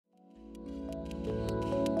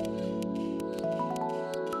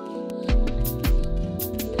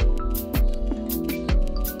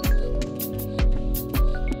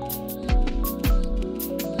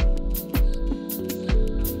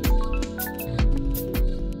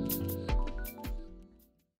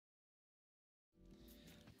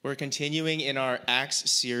We're continuing in our Acts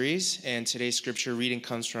series, and today's scripture reading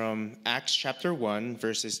comes from Acts chapter 1,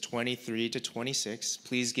 verses 23 to 26.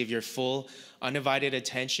 Please give your full, undivided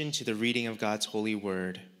attention to the reading of God's holy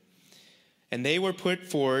word. And they were put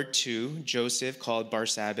forward to Joseph, called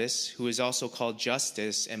Barsabbas, who is also called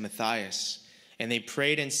Justus, and Matthias. And they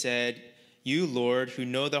prayed and said, "You, Lord, who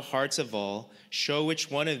know the hearts of all, show which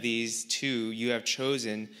one of these two you have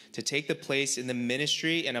chosen to take the place in the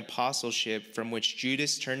ministry and apostleship from which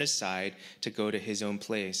Judas turned aside to go to his own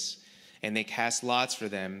place." And they cast lots for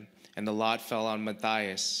them, and the lot fell on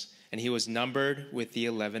Matthias, and he was numbered with the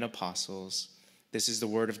 11 apostles. This is the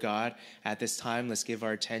word of God. At this time, let's give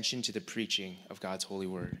our attention to the preaching of God's holy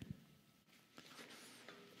word.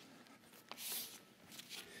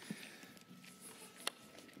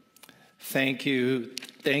 Thank you.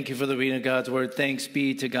 Thank you for the reading of God's word. Thanks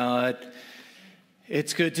be to God.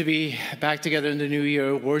 It's good to be back together in the new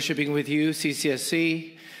year, worshiping with you,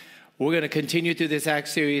 CCSC. We're going to continue through this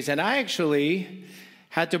Acts series. And I actually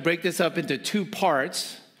had to break this up into two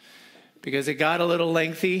parts because it got a little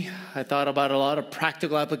lengthy. I thought about a lot of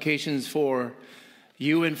practical applications for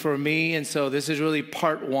you and for me. And so this is really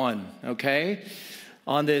part one, okay?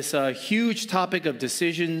 On this huge topic of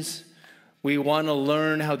decisions. We want to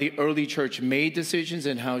learn how the early church made decisions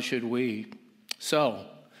and how should we. So,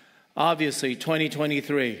 obviously,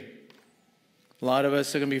 2023. A lot of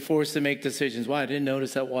us are going to be forced to make decisions. Wow, I didn't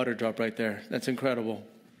notice that water drop right there. That's incredible.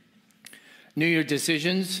 New Year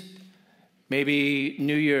decisions. Maybe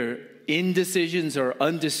New Year indecisions or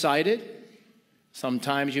undecided.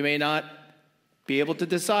 Sometimes you may not be able to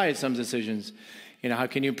decide some decisions. How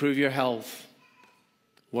can you improve your health?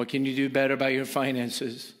 What can you do better about your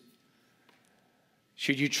finances?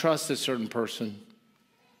 Should you trust a certain person?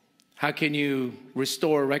 How can you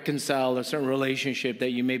restore, reconcile a certain relationship that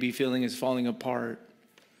you may be feeling is falling apart?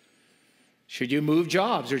 Should you move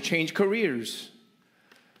jobs or change careers?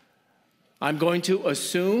 I'm going to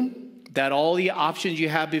assume that all the options you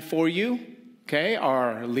have before you,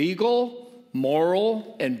 are legal,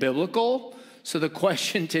 moral, and biblical. So the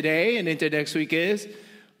question today and into next week is,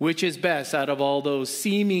 which is best out of all those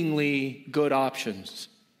seemingly good options?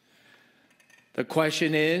 The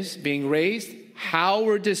question is being raised, how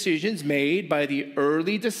were decisions made by the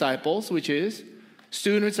early disciples, which is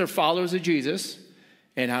students or followers of Jesus,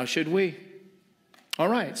 and how should we? All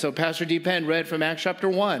right, so Pastor D. Penn read from Acts chapter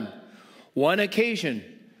 1. One occasion,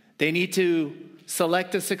 they need to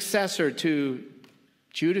select a successor to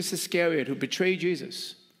Judas Iscariot, who betrayed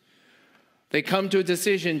Jesus. They come to a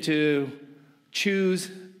decision to choose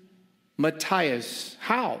Matthias.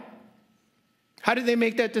 How? How did they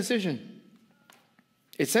make that decision?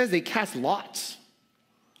 It says they cast lots.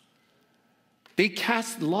 They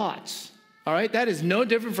cast lots. All right, that is no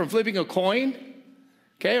different from flipping a coin,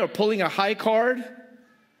 or pulling a high card,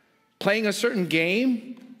 playing a certain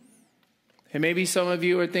game. And maybe some of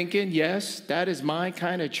you are thinking, yes, that is my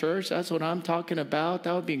kind of church. That's what I'm talking about.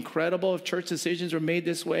 That would be incredible if church decisions were made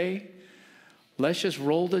this way. Let's just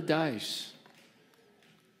roll the dice.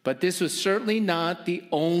 But this was certainly not the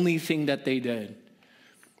only thing that they did.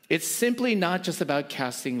 It's simply not just about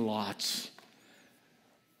casting lots.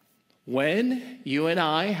 When you and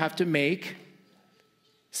I have to make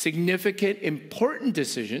significant, important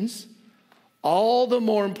decisions, all the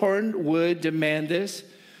more important would demand this.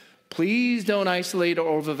 Please don't isolate or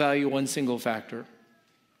overvalue one single factor.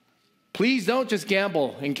 Please don't just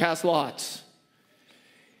gamble and cast lots.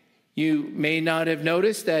 You may not have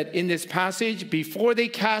noticed that in this passage, before they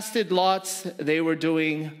casted lots, they were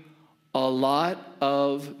doing a lot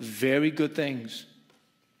of very good things.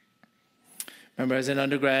 Remember as an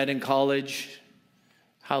undergrad in college,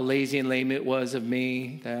 how lazy and lame it was of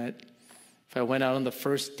me that if I went out on the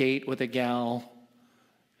first date with a gal,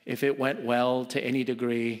 if it went well to any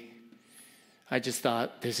degree, I just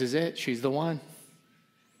thought, this is it, she's the one.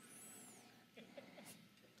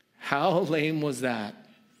 How lame was that?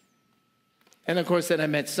 And of course, then I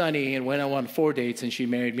met Sunny and went on 4 dates, and she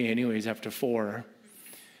married me anyways after 4.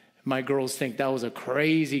 My girls think that was a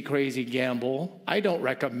crazy, crazy gamble. I don't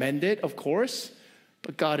recommend it, of course,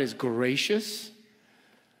 but God is gracious.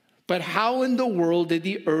 But how in the world did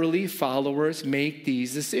the early followers make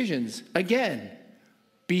these decisions? Again,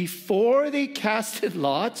 before they casted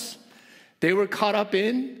lots, they were caught up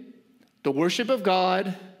in the worship of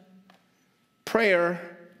God,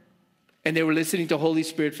 prayer, and they were listening to Holy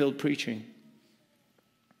Spirit-filled preaching.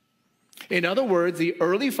 In other words, the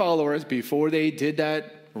early followers, before they did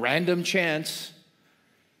that random chance,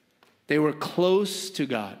 they were close to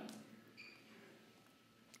God.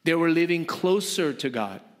 They were living closer to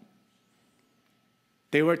God.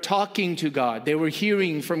 They were talking to God. They were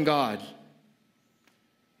hearing from God.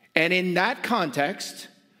 And in that context,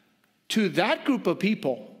 to that group of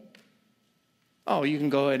people, oh, you can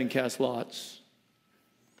go ahead and cast lots.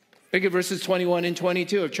 Look at verses 21 and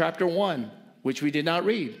 22 of chapter 1, which we did not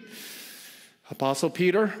read. Apostle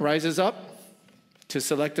Peter rises up to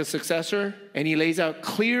select a successor, and he lays out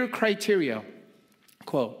clear criteria.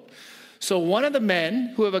 Quote, "So one of the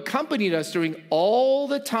men who have accompanied us during all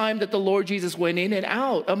the time that the Lord Jesus went in and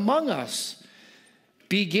out among us,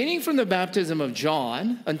 beginning from the baptism of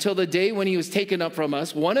John until the day when he was taken up from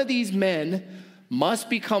us, one of these men must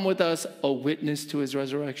become with us a witness to his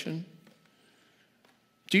resurrection."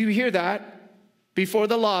 Do you hear that? Before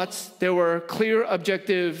the lots, there were clear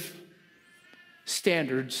objective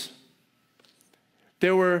standards.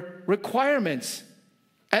 There were requirements,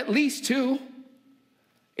 at least 2.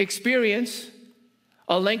 Experience,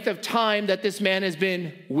 a length of time that this man has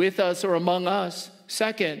been with us or among us.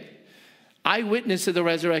 Second, eyewitness to the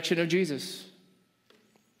resurrection of Jesus.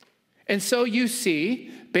 And so you see,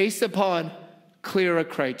 based upon clearer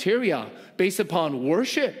criteria, based upon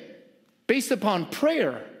worship, based upon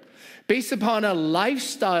prayer, based upon a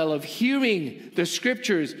lifestyle of hearing the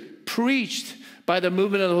scriptures preached by the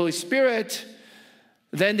movement of the Holy Spirit,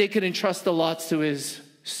 then they can entrust the lots to his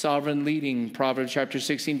sovereign leading. Proverbs chapter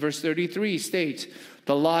 16, verse 33 states,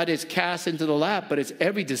 "The lot is cast into the lap, but its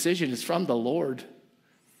every decision is from the Lord."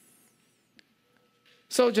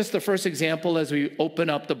 So just the first example as we open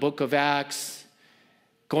up the book of Acts,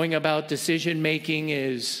 going about decision making,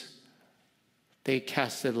 is they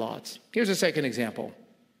casted lots. Here's a second example.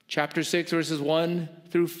 Chapter 6, verses 1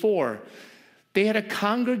 through 4. They had a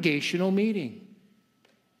congregational meeting.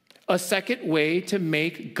 A second way to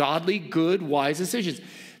make godly, good, wise decisions.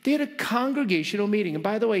 They had a congregational meeting. And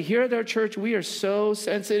by the way, here at our church, we are so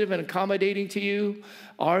sensitive and accommodating to you.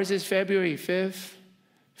 Ours is February 5th.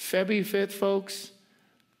 February 5th, folks.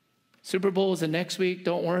 Super Bowl is the next week,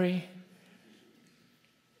 don't worry.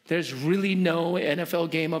 There's really no NFL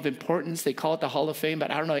game of importance. They call it the Hall of Fame,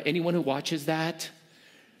 but I don't know anyone who watches that.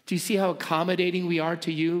 Do you see how accommodating we are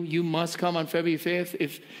to you? You must come on February 5th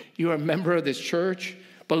if you are a member of this church.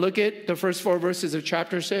 But look at the first 4 verses of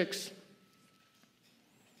chapter 6.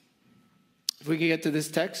 If we can get to this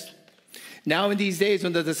text. "Now in these days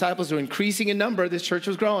when the disciples were increasing in number," this church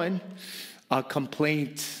was growing, "a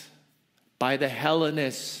complaint by the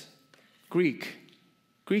Hellenists," Greek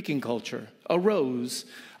in culture, arose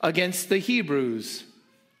against the Hebrews.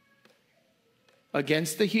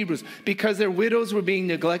 Against the Hebrews, because their widows were being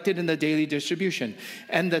neglected in the daily distribution.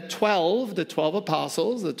 And the 12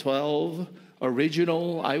 apostles, the 12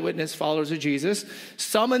 original eyewitness followers of Jesus,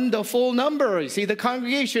 summoned the full number, you see, the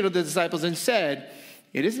congregation of the disciples, and said,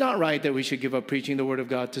 "It is not right that we should give up preaching the word of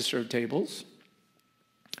God to serve tables.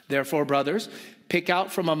 Therefore, brothers, pick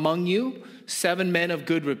out from among you 7 men of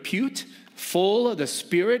good repute, full of the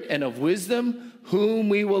Spirit and of wisdom, whom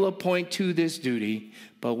we will appoint to this duty.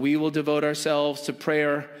 But we will devote ourselves to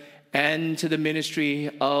prayer and to the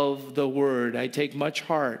ministry of the word." I take much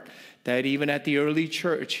heart that even at the early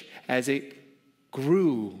church, as it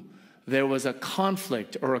grew, there was a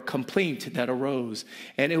conflict or a complaint that arose.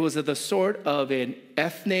 And it was of the sort of an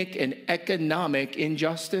ethnic and economic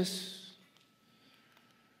injustice.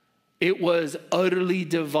 It was utterly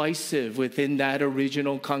divisive within that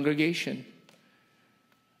original congregation.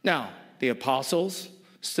 Now, the apostles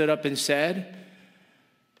stood up and said,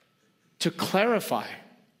 to clarify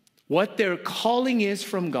what their calling is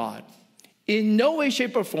from God. In no way,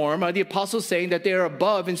 shape, or form are the apostles saying that they are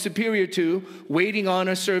above and superior to waiting on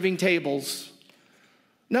or serving tables.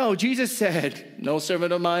 No, Jesus said, "No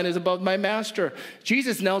servant of mine is above my master."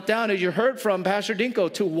 Jesus knelt down, as you heard from Pastor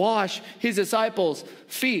Dinko, to wash his disciples'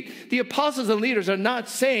 feet. The apostles and leaders are not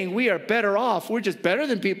saying we are better off. We're just better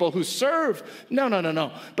than people who serve.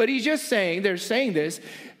 No. But he's just saying, they're saying this.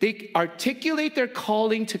 They articulate their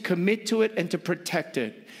calling to commit to it and to protect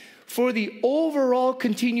it for the overall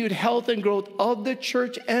continued health and growth of the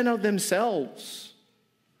church and of themselves.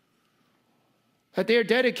 That they are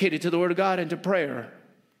dedicated to the word of God and to prayer.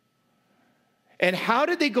 And how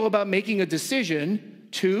did they go about making a decision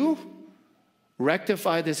to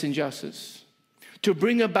rectify this injustice, to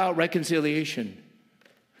bring about reconciliation,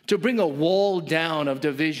 to bring a wall down of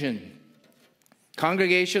division?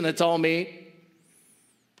 Congregation, let's all meet.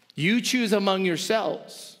 You choose among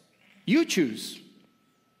yourselves. You choose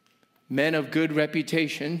men of good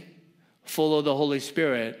reputation, full of the Holy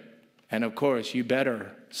Spirit, and of course, you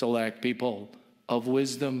better select people of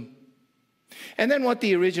wisdom. And then what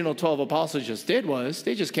the original 12 apostles just did was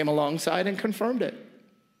they just came alongside and confirmed it.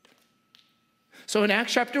 So in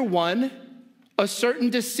Acts chapter 1, a certain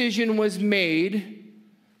decision was made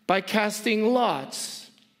by casting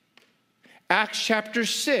lots. Acts chapter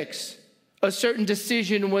 6, a certain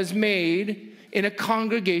decision was made in a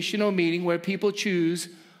congregational meeting where people choose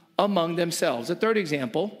among themselves. A third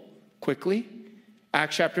example, quickly,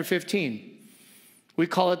 Acts chapter 15. We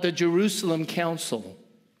call it the Jerusalem Council.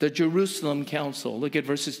 The Jerusalem Council. Look at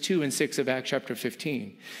verses 2 and 6 of Acts chapter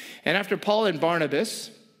 15. And after Paul and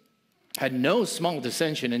Barnabas had no small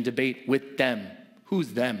dissension and debate with them.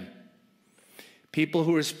 Who's them? People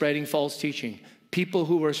who were spreading false teaching. People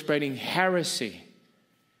who were spreading heresy.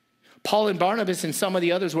 Paul and Barnabas and some of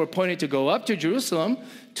the others were appointed to go up to Jerusalem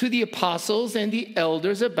to the apostles and the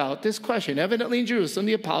elders about this question. Evidently in Jerusalem,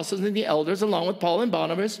 the apostles and the elders, along with Paul and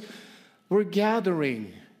Barnabas, were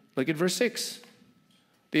gathering. Look at verse 6.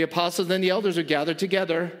 The apostles and the elders are gathered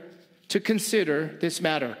together to consider this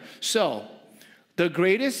matter. So, the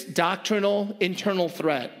greatest doctrinal internal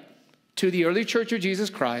threat to the early church of Jesus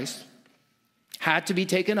Christ had to be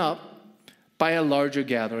taken up by a larger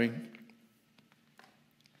gathering,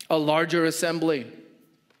 a larger assembly,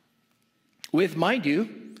 with, mind you,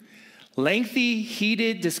 lengthy,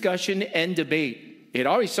 heated discussion and debate. It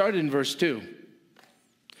already started in verse 2.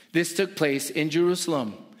 This took place in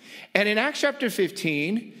Jerusalem. And in Acts chapter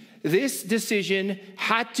 15, this decision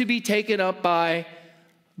had to be taken up by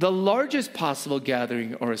the largest possible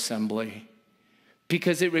gathering or assembly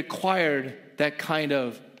because it required that kind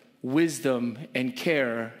of wisdom and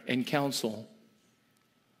care and counsel.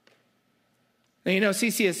 Now,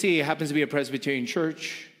 CCSC happens to be a Presbyterian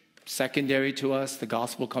church, secondary to us. The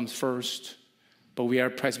gospel comes first, but we are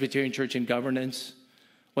a Presbyterian church in governance.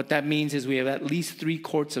 What that means is we have at least 3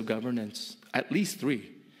 courts of governance, at least 3.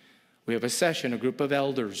 We have a session, a group of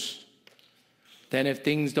elders. Then if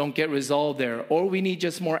things don't get resolved there, or we need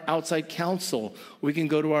just more outside counsel, we can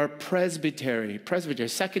go to our presbytery,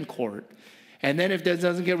 second court. And then if that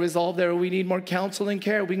doesn't get resolved there, we need more counsel and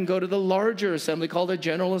care, we can go to the larger assembly called a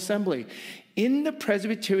General Assembly. In the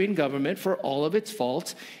Presbyterian government, for all of its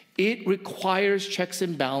faults, it requires checks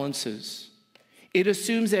and balances. It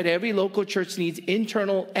assumes that every local church needs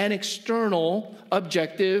internal and external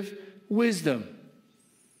objective wisdom.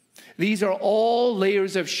 These are all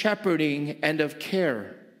layers of shepherding and of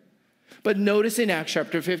care. But notice in Acts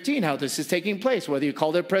chapter 15 how this is taking place, whether you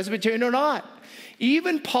call it Presbyterian or not.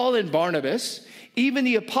 Even Paul and Barnabas, even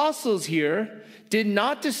the apostles here, did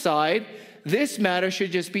not decide this matter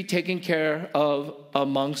should just be taken care of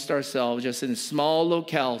amongst ourselves, just in small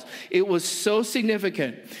locales. It was so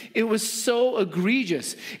significant. It was so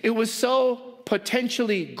egregious. It was so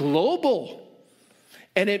potentially global.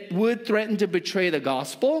 And it would threaten to betray the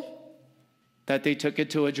gospel that they took it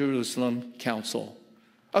to a Jerusalem council.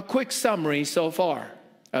 A quick summary so far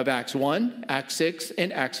of Acts 1, Acts 6,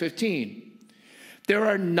 and Acts 15. There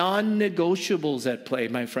are non-negotiables at play,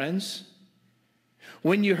 my friends.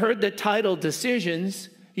 When you heard the title Decisions,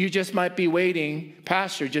 you just might be waiting,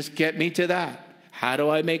 Pastor, just get me to that. How do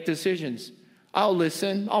I make decisions? I'll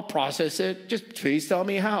listen, I'll process it, just please tell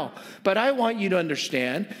me how. But I want you to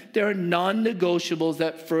understand there are non-negotiables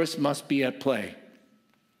that first must be at play.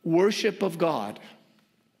 Worship of God,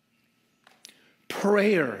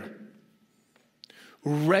 prayer,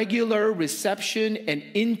 regular reception and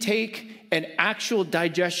intake and actual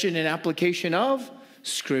digestion and application of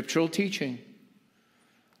scriptural teaching.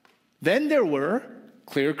 Then there were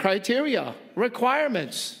clear criteria,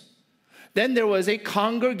 requirements. Then there was a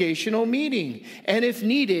congregational meeting, and if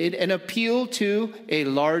needed, an appeal to a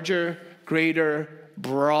larger, greater,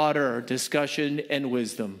 broader discussion and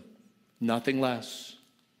wisdom. Nothing less.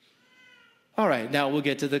 All right, now we'll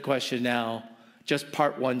get to the question now, just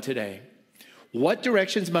part 1 today. What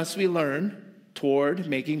directions must we learn toward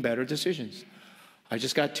making better decisions? I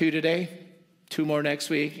just got 2 today, 2 more next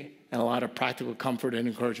week, and a lot of practical comfort and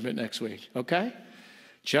encouragement next week, okay?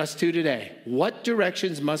 Just 2 today. What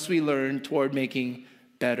directions must we learn toward making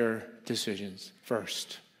better decisions?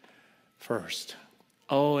 First.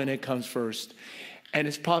 Oh, and it comes first. And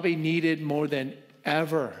it's probably needed more than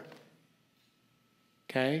ever.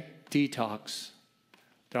 Okay? Detox.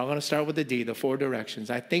 They're all going to start with the D, the 4 directions.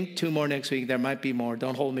 I think 2 more next week. There might be more.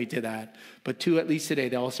 Don't hold me to that. But 2 at least today.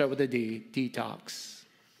 They all start with the D, detox.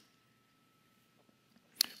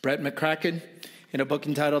 Brett McCracken, in a book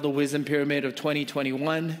entitled The Wisdom Pyramid of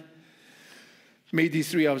 2021, made these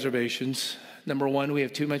 3 observations. Number 1, we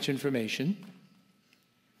have too much information.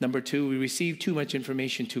 Number 2, we receive too much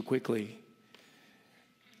information too quickly.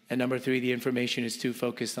 And number 3, the information is too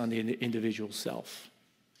focused on the individual self.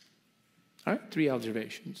 All right, 3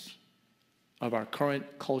 observations of our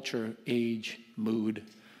current culture, age, mood,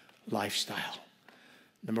 lifestyle.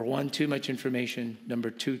 Number 1, too much information. Number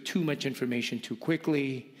 2, too much information too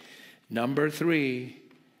quickly. Number 3,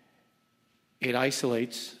 it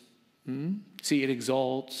isolates See, it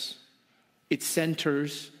exalts, it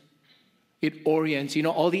centers, it orients. You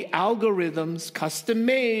know, all the algorithms custom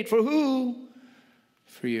made for who?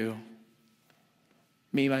 For you.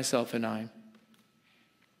 Me, myself, and I.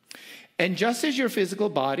 And just as your physical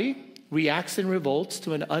body reacts and revolts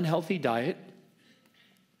to an unhealthy diet,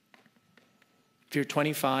 if you're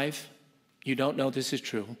 25, you don't know this is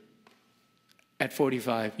true. At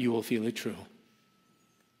 45, you will feel it true.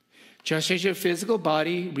 Just as your physical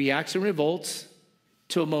body reacts and revolts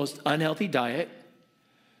to a most unhealthy diet,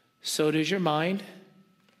 so does your mind,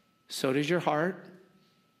 so does your heart,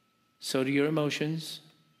 so do your emotions,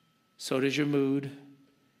 so does your mood,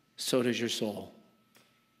 so does your soul.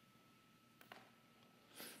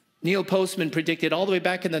 Neil Postman predicted all the way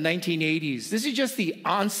back in the 1980s. This is just the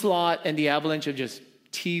onslaught and the avalanche of just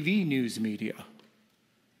TV news media.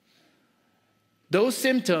 Those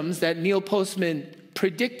symptoms that Neil Postman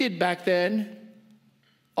predicted back then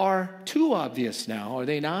are too obvious now, are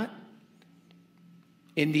they not?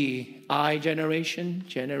 In the I generation,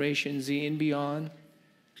 Generation Z and beyond.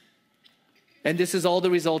 And this is all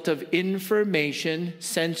the result of information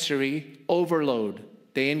sensory overload.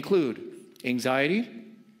 They include anxiety,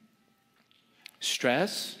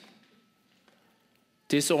 stress,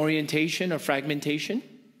 disorientation or fragmentation,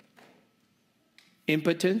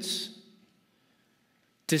 impotence,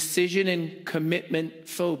 decision and commitment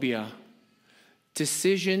phobia.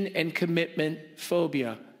 Decision and commitment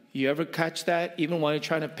phobia. You ever catch that even while you're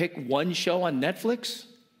trying to pick one show on Netflix?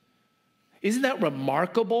 Isn't that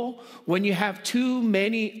remarkable? When you have too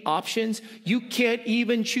many options, you can't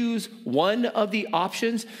even choose one of the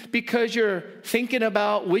options because you're thinking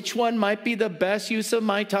about which one might be the best use of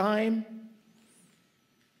my time.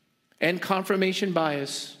 And confirmation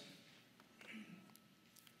bias.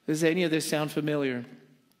 Does any of this sound familiar?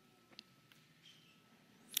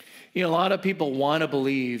 You know, a lot of people want to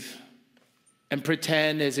believe and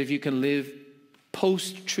pretend as if you can live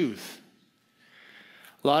post-truth.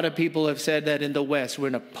 A lot of people have said that in the West, we're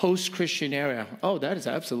in a post-Christian era. Oh, that is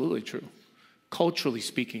absolutely true. Culturally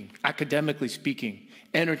speaking, academically speaking,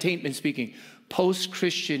 entertainment speaking,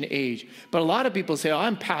 post-Christian age. But a lot of people say, oh,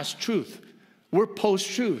 I'm past truth. We're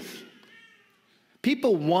post-truth.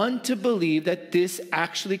 People want to believe that this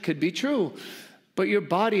actually could be true, but your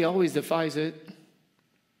body always defies it.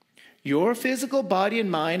 Your physical body and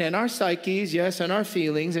mind and our psyches, yes, and our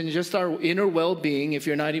feelings and just our inner well-being, if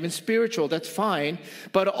you're not even spiritual, that's fine.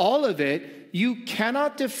 But all of it, you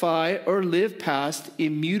cannot defy or live past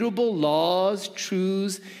immutable laws,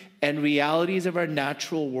 truths, and realities of our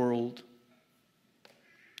natural world.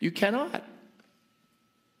 You cannot.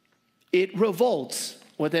 It revolts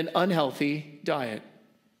with an unhealthy diet.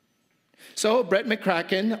 So Brett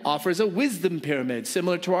McCracken offers a wisdom pyramid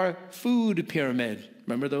similar to our food pyramid.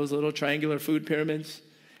 Remember those little triangular food pyramids?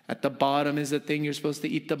 At the bottom is the thing you're supposed to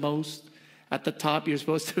eat the most. At the top, you're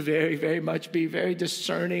supposed to very, very much be very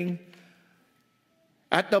discerning.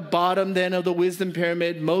 At the bottom then of the wisdom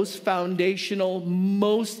pyramid, most foundational,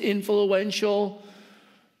 most influential,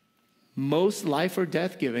 most life or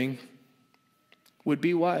death giving would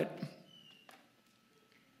be what?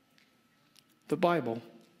 The Bible.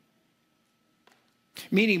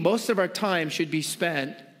 Meaning most of our time should be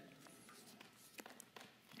spent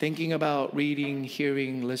thinking about reading,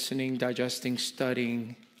 hearing, listening, digesting,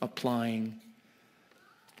 studying, applying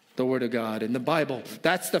the Word of God and the Bible.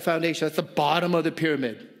 That's the foundation. That's the bottom of the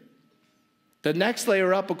pyramid. The next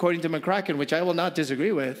layer up, according to McCracken, which I will not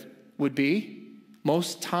disagree with, would be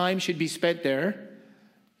most time should be spent there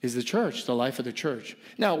is the church, the life of the church.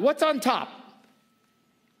 Now, what's on top?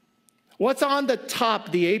 What's on the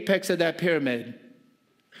top, the apex of that pyramid?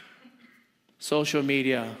 Social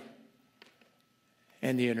media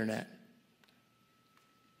and the internet.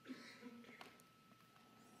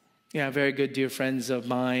 Yeah, very good dear friends of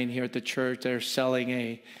mine here at the church, they're selling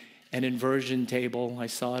an inversion table. I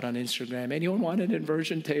saw it on Instagram. Anyone want an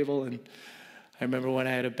inversion table? And I remember when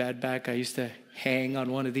I had a bad back, I used to hang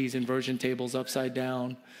on one of these inversion tables upside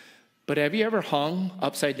down. But have you ever hung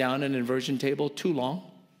upside down an inversion table too long?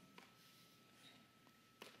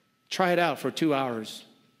 Try it out for 2 hours.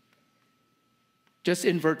 Just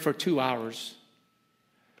invert for 2 hours.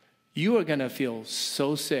 You are going to feel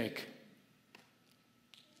so sick,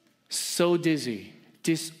 so dizzy,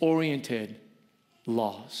 disoriented,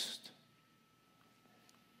 lost.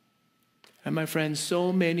 And my friends,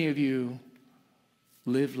 so many of you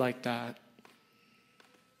live like that.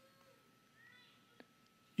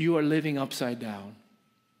 You are living upside down.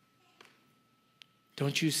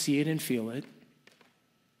 Don't you see it and feel it?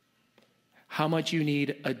 How much you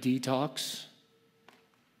need a detox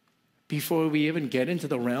before we even get into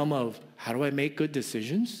the realm of how do I make good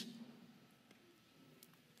decisions?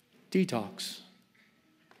 detox.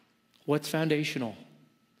 What's foundational?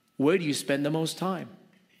 Where do you spend the most time?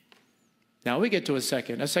 Now we get to a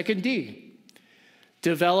second D.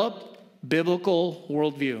 Develop biblical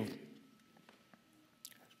worldview.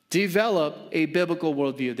 Develop a biblical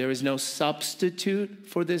worldview. There is no substitute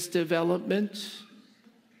for this development.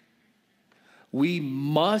 We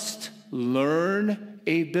must learn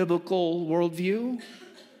a biblical worldview.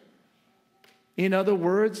 In other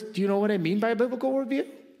words, do you know what I mean by a biblical worldview?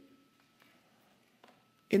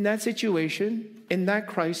 In that situation, in that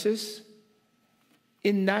crisis,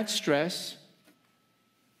 in that stress,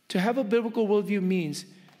 to have a biblical worldview means,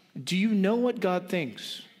 do you know what God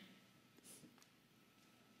thinks?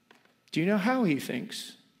 Do you know how he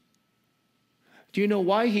thinks? Do you know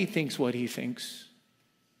why he thinks what he thinks?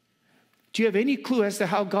 Do you have any clue as to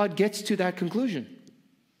how God gets to that conclusion?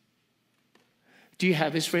 Do you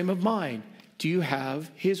have his frame of mind? Do you have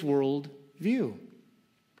his world view?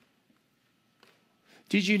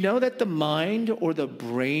 Did you know that the mind or the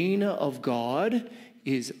brain of God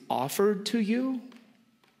is offered to you?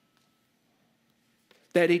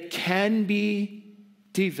 That it can be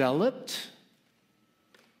developed?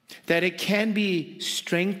 That it can be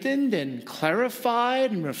strengthened and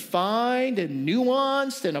clarified and refined and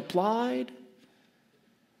nuanced and applied?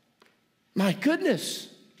 My goodness.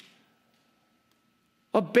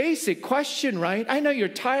 A basic question, right? I know you're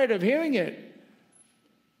tired of hearing it.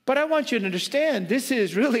 But I want you to understand, this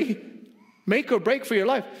is really make or break for your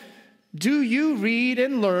life. Do you read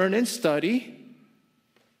and learn and study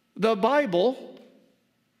the Bible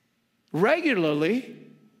regularly,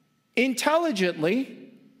 intelligently,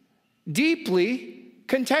 deeply,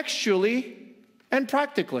 contextually, and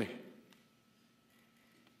practically?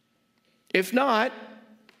 If not,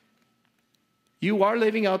 you are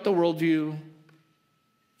living out the worldview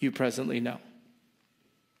you presently know.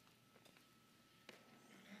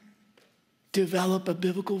 Develop a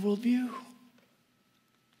biblical worldview.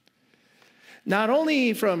 Not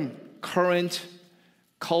only from current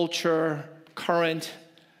culture, current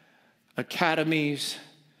academies,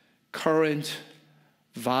 current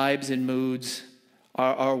vibes and moods,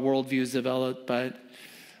 our worldviews developed, but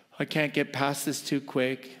I can't get past this too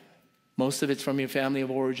quick. Most of it's from your family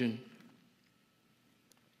of origin.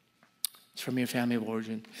 It's from your family of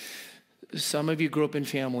origin. Some of you grew up in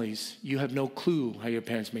families. You have no clue how your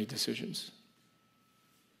parents made decisions.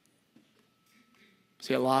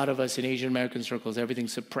 See, a lot of us in Asian American circles,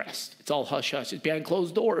 everything's suppressed. It's all hush-hush. It's behind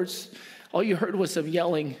closed doors. All you heard was some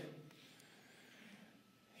yelling.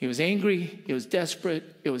 He was angry. He was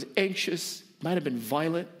desperate. It was anxious. Might have been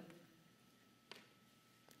violent.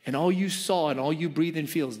 And all you saw and all you breathe and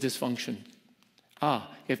feel is dysfunction.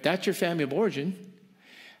 If that's your family of origin,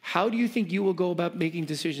 how do you think you will go about making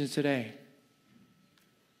decisions today?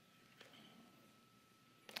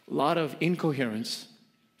 A lot of incoherence,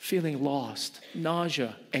 feeling lost,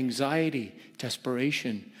 nausea, anxiety,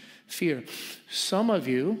 desperation, fear. Some of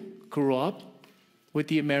you grew up with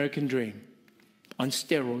the American dream on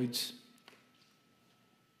steroids.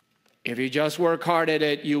 If you just work hard at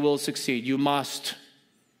it, you will succeed. You must.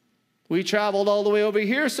 We traveled all the way over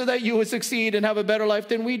here so that you would succeed and have a better life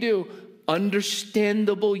than we do.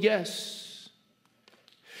 Understandable, yes.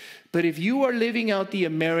 But if you are living out the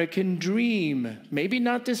American dream, maybe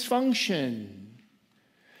not dysfunction.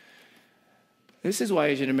 This is why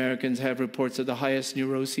Asian Americans have reports of the highest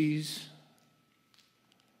neuroses,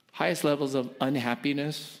 highest levels of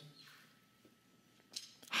unhappiness,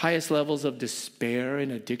 highest levels of despair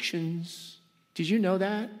and addictions. Did you know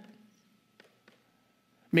that?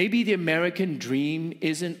 Maybe the American dream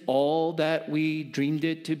isn't all that we dreamed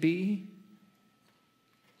it to be.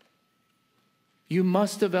 You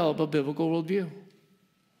must develop a biblical worldview.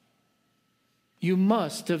 You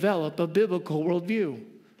must develop a biblical worldview.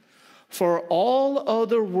 For all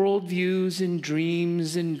other worldviews and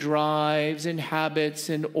dreams and drives and habits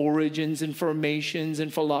and origins and formations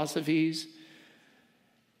and philosophies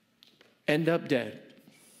end up dead.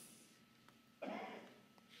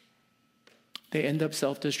 They end up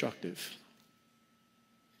self-destructive.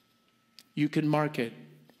 You can mark it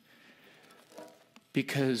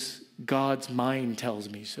because God's mind tells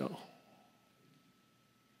me so.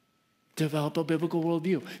 Develop a biblical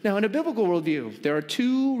worldview. Now, in a biblical worldview, there are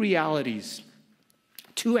two realities,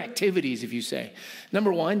 two activities, if you say.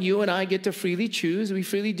 Number one, you and I get to freely choose. We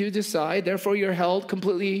freely do decide. Therefore, you're held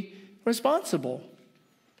completely responsible.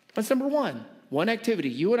 That's number one. One activity.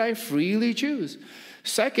 You and I freely choose.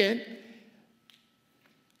 Second,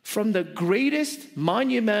 from the greatest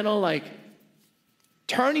monumental,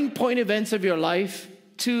 turning point events of your life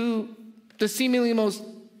to the seemingly most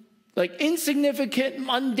Like insignificant,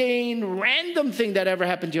 mundane, random thing that ever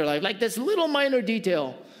happened to your life. Like this little minor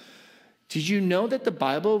detail. Did you know that the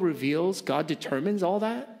Bible reveals God determines all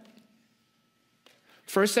that?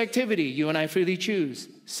 First activity, you and I freely choose.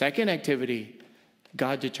 Second activity,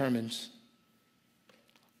 God determines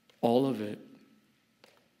all of it.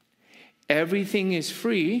 Everything is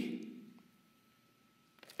free.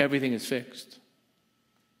 Everything is fixed.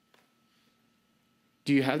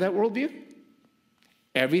 Do you have that worldview?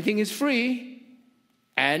 Everything is free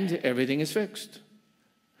and everything is fixed.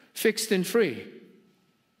 Fixed and free.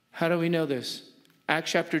 How do we know this?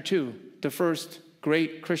 Acts chapter 2, the first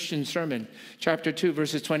great Christian sermon. Chapter 2,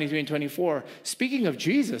 verses 23 and 24. Speaking of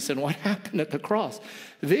Jesus and what happened at the cross.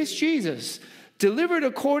 This Jesus, delivered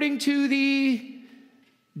according to the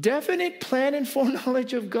definite plan and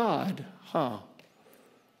foreknowledge of God.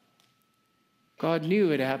 God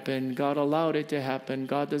knew it happened. God allowed it to happen.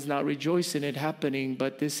 God does not rejoice in it happening,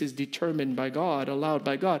 but this is determined by God, allowed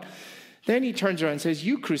by God. Then he turns around and says,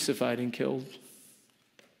 you crucified and killed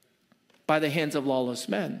by the hands of lawless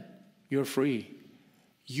men. You're free.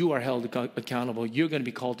 You are held accountable. You're going to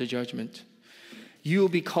be called to judgment. You will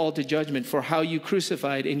be called to judgment for how you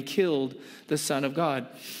crucified and killed the Son of God.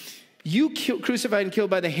 You crucified and killed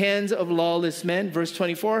by the hands of lawless men. Verse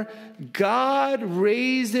 24, God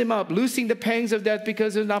raised him up, loosing the pangs of death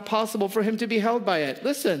because it was not possible for him to be held by it.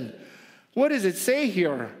 Listen, what does it say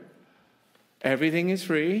here? Everything is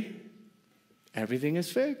free. Everything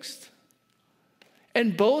is fixed.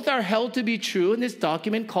 And both are held to be true in this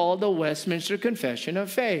document called the Westminster Confession of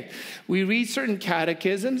Faith. We read certain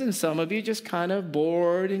catechisms, and some of you just kind of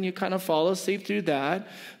bored and you kind of fall asleep through that.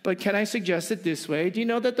 But can I suggest it this way? Do you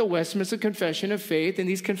know that the Westminster Confession of Faith and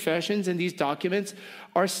these confessions and these documents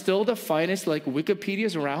are still the finest like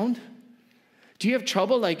Wikipedias around? Do you have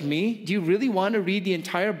trouble like me? Do you really want to read the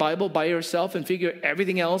entire Bible by yourself and figure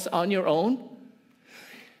everything else on your own?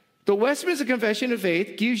 The Westminster Confession of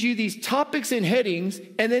Faith gives you these topics and headings,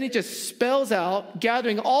 and then it just spells out,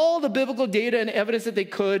 gathering all the biblical data and evidence that they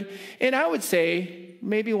could. And I would say,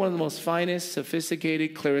 maybe one of the most finest,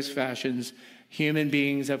 sophisticated, clearest fashions human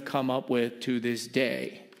beings have come up with to this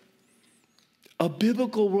day. A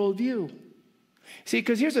biblical worldview. See,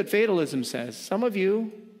 because here's what fatalism says. Some of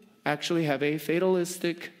you actually have a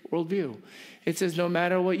fatalistic worldview. It says no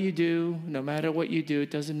matter what you do,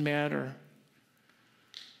 it doesn't matter.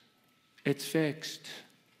 It's fixed.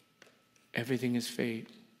 Everything is fate.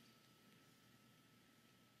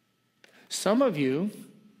 Some of you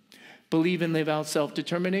believe and live out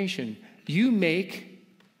self-determination. You make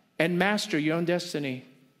and master your own destiny.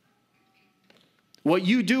 What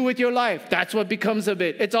you do with your life, that's what becomes of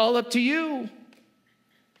it. It's all up to you.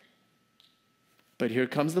 But here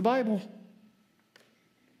comes the Bible.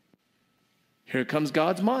 Here comes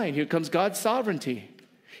God's mind. Here comes God's sovereignty.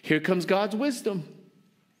 Here comes God's wisdom.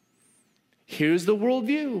 Here's the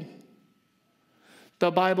worldview.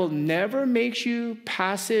 The Bible never makes you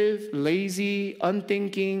passive, lazy,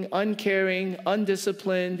 unthinking, uncaring,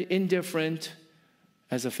 undisciplined, indifferent,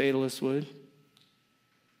 as a fatalist would.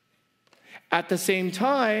 At the same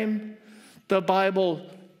time, the Bible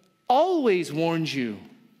always warns you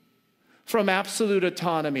from absolute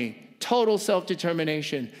autonomy, total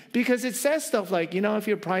self-determination, because it says stuff like, if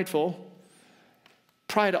you're prideful,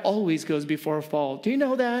 pride always goes before a fall. Do you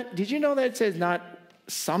know that? Did you know that it says not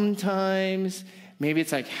sometimes, maybe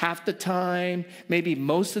it's like half the time, maybe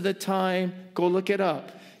most of the time? Go look it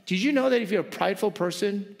up. Did you know that if you're a prideful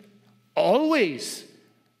person, always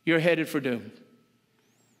you're headed for doom?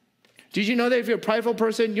 Did you know that if you're a prideful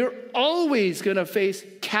person, you're always going to face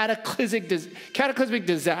cataclysmic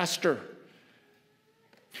disaster?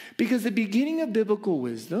 Because the beginning of biblical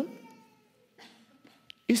wisdom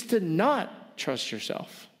is to not trust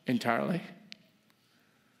yourself entirely.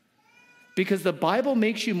 Because the Bible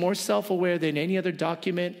makes you more self-aware than any other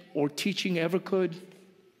document or teaching ever could.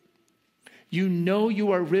 You know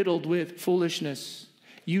you are riddled with foolishness.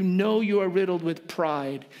 You know you are riddled with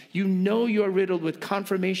pride. You know you are riddled with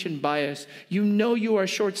confirmation bias. You know you are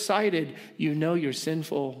short-sighted. You know you're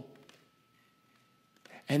sinful.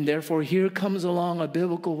 And therefore, here comes along a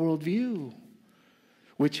biblical worldview,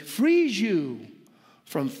 which frees you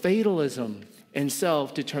from fatalism and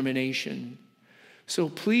self-determination. So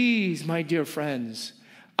please, my dear friends,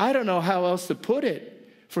 I don't know how else to put it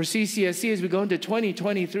for CCSC as we go into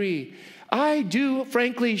 2023. I do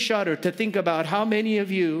frankly shudder to think about how many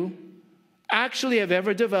of you actually have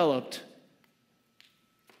ever developed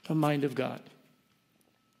the mind of God.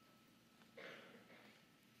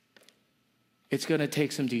 It's going to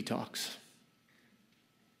take some detox.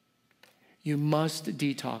 You must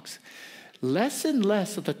detox. Less and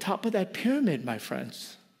less at the top of that pyramid, my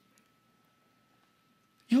friends.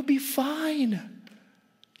 You'll be fine.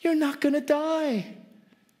 You're not going to die.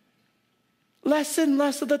 Less and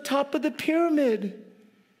less at the top of the pyramid.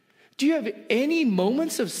 Do you have any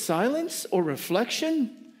moments of silence or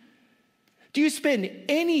reflection? Do you spend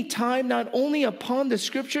any time not only upon the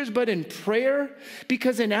scriptures, but in prayer?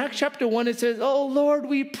 Because in Acts chapter 1, it says, oh Lord,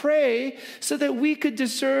 we pray so that we could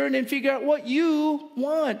discern and figure out what you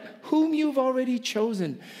want, whom you've already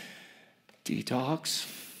chosen.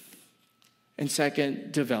 Detox. And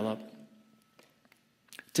second, develop.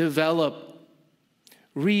 Develop.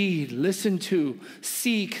 Read, listen to,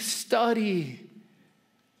 seek, study.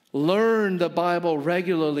 Learn the Bible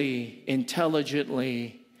regularly,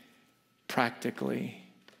 intelligently, practically.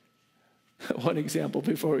 One example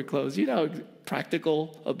before we close. You know how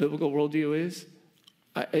practical a biblical worldview is?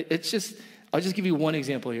 I'll just give you one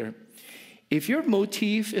example here. If your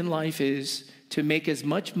motif in life is to make as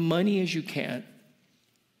much money as you can,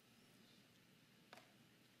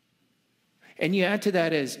 and you add to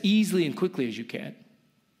that as easily and quickly as you can,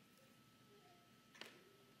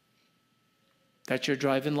 that's your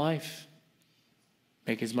drive in life.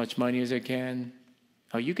 Make as much money as I can.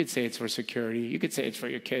 Oh, you could say it's for security. You could say it's for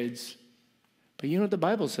your kids. But you know what the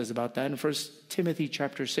Bible says about that in 1 Timothy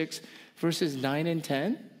chapter 6, verses 9 and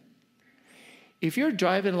 10? If your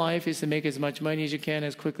drive in life is to make as much money as you can,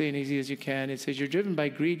 as quickly and easy as you can, it says you're driven by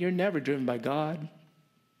greed. You're never driven by God.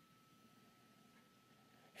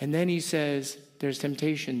 And then he says there's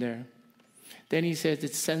temptation there. Then he says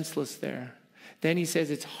it's senseless there. Then he says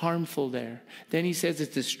it's harmful there. Then he says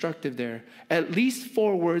it's destructive there. At least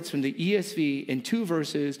 4 words from the ESV in 2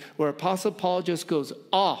 verses where Apostle Paul just goes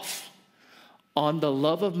off on the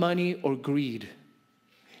love of money or greed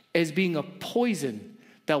as being a poison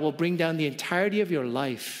that will bring down the entirety of your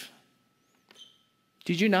life.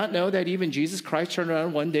 Did you not know that even Jesus Christ turned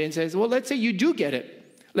around one day and says, well, let's say you do get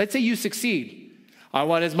it. Let's say you succeed. I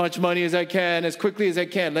want as much money as I can, as quickly as I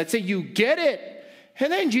can. Let's say you get it. And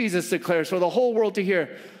then Jesus declares for the whole world to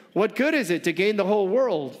hear, what good is it to gain the whole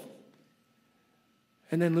world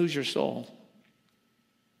and then lose your soul?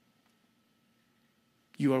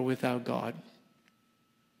 You are without God.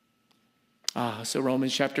 So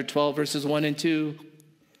Romans chapter 12, verses 1 and 2.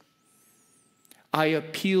 I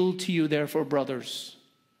appeal to you, therefore, brothers,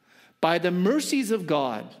 by the mercies of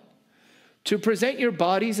God, to present your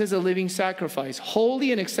bodies as a living sacrifice,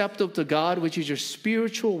 holy and acceptable to God, which is your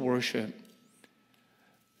spiritual worship.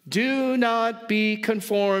 Do not be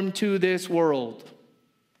conformed to this world.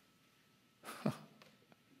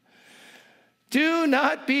 Do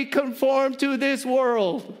not be conformed to this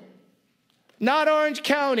world. Not Orange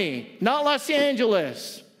County, not Los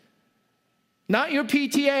Angeles, not your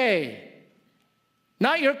PTA,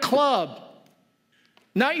 not your club,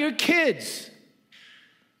 not your kids.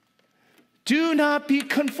 Do not be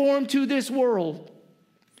conformed to this world,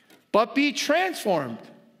 but be transformed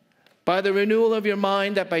by the renewal of your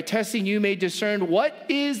mind, that by testing you may discern what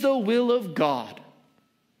is the will of God,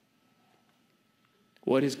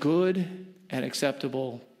 what is good and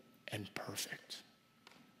acceptable and perfect.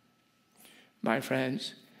 My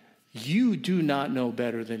friends, you do not know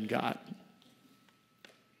better than God.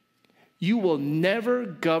 You will never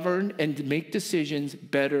govern and make decisions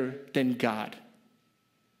better than God.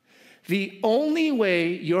 The only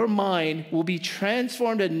way your mind will be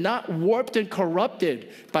transformed and not warped and corrupted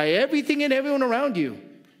by everything and everyone around you,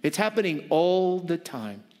 it's happening all the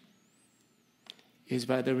time, is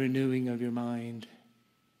by the renewing of your mind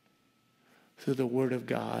through the Word of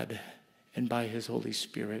God and by His Holy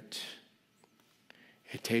Spirit.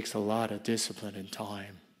 It takes a lot of discipline and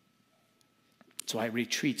time. That's why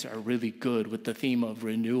retreats are really good with the theme of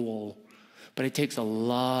renewal, but it takes a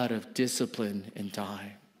lot of discipline and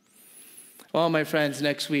time. Oh, my friends,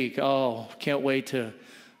 next week, can't wait to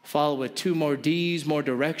follow with 2 more D's, more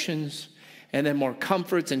directions, and then more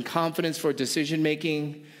comforts and confidence for decision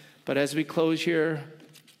making. But as we close here,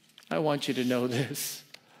 I want you to know this.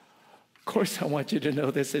 Of course, I want you to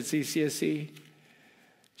know this at CCSC.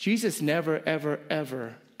 Jesus never, ever,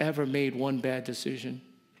 ever, ever made one bad decision.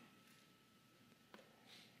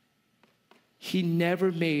 He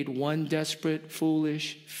never made one desperate,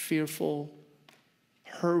 foolish, fearful,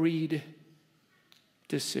 hurried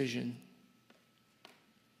decision.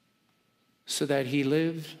 So that he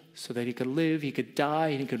lived, so that he could live, he could die,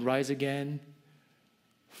 and he could rise again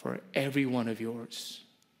for every one of yours,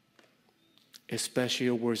 especially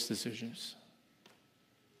your worst decisions.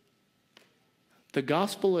 The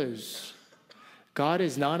gospel is, God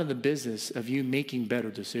is not in the business of you making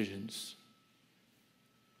better decisions.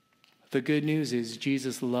 The good news is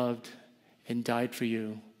Jesus loved and died for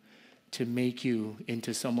you to make you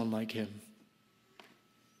into someone like him.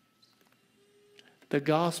 The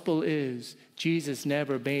gospel is Jesus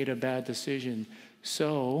never made a bad decision.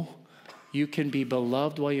 So you can be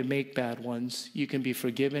beloved while you make bad ones. You can be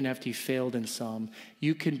forgiven after you failed in some.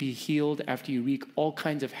 You can be healed after you wreak all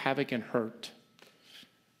kinds of havoc and hurt.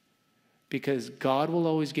 Because God will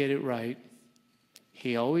always get it right.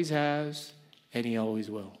 He always has, and he always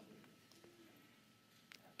will.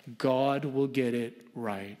 God will get it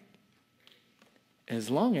right. As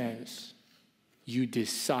long as you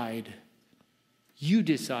decide,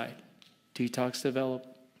 detox, develop.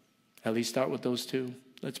 At least start with those two.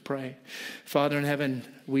 Let's pray. Father in heaven,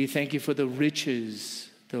 we thank you for the riches,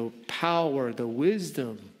 the power, the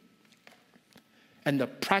wisdom, and the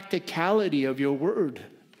practicality of your word.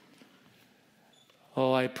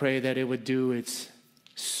 Oh, I pray that it would do its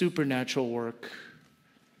supernatural work.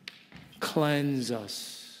 Cleanse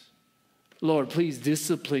us. Lord, please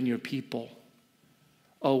discipline your people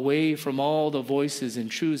away from all the voices and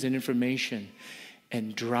truths and information,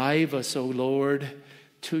 and drive us, oh Lord,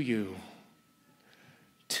 to you,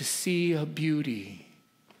 to see a beauty,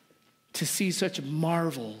 to see such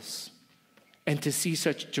marvels, and to see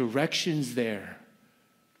such directions there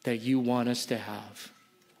that you want us to have.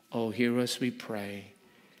 Oh, hear us, we pray.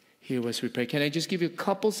 Hear us, we pray. Can I just give you a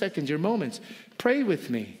couple seconds, your moments? Pray with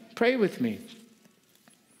me. Pray with me.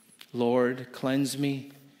 Lord, cleanse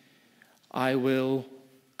me. I will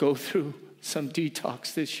go through some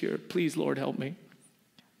detox this year. Please, Lord, help me.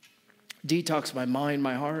 Detox my mind,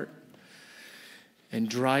 my heart, and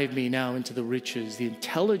drive me now into the riches, the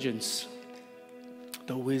intelligence,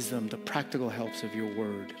 the wisdom, the practical helps of your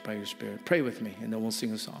word by your Spirit. Pray with me, and then we'll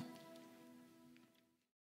sing a song.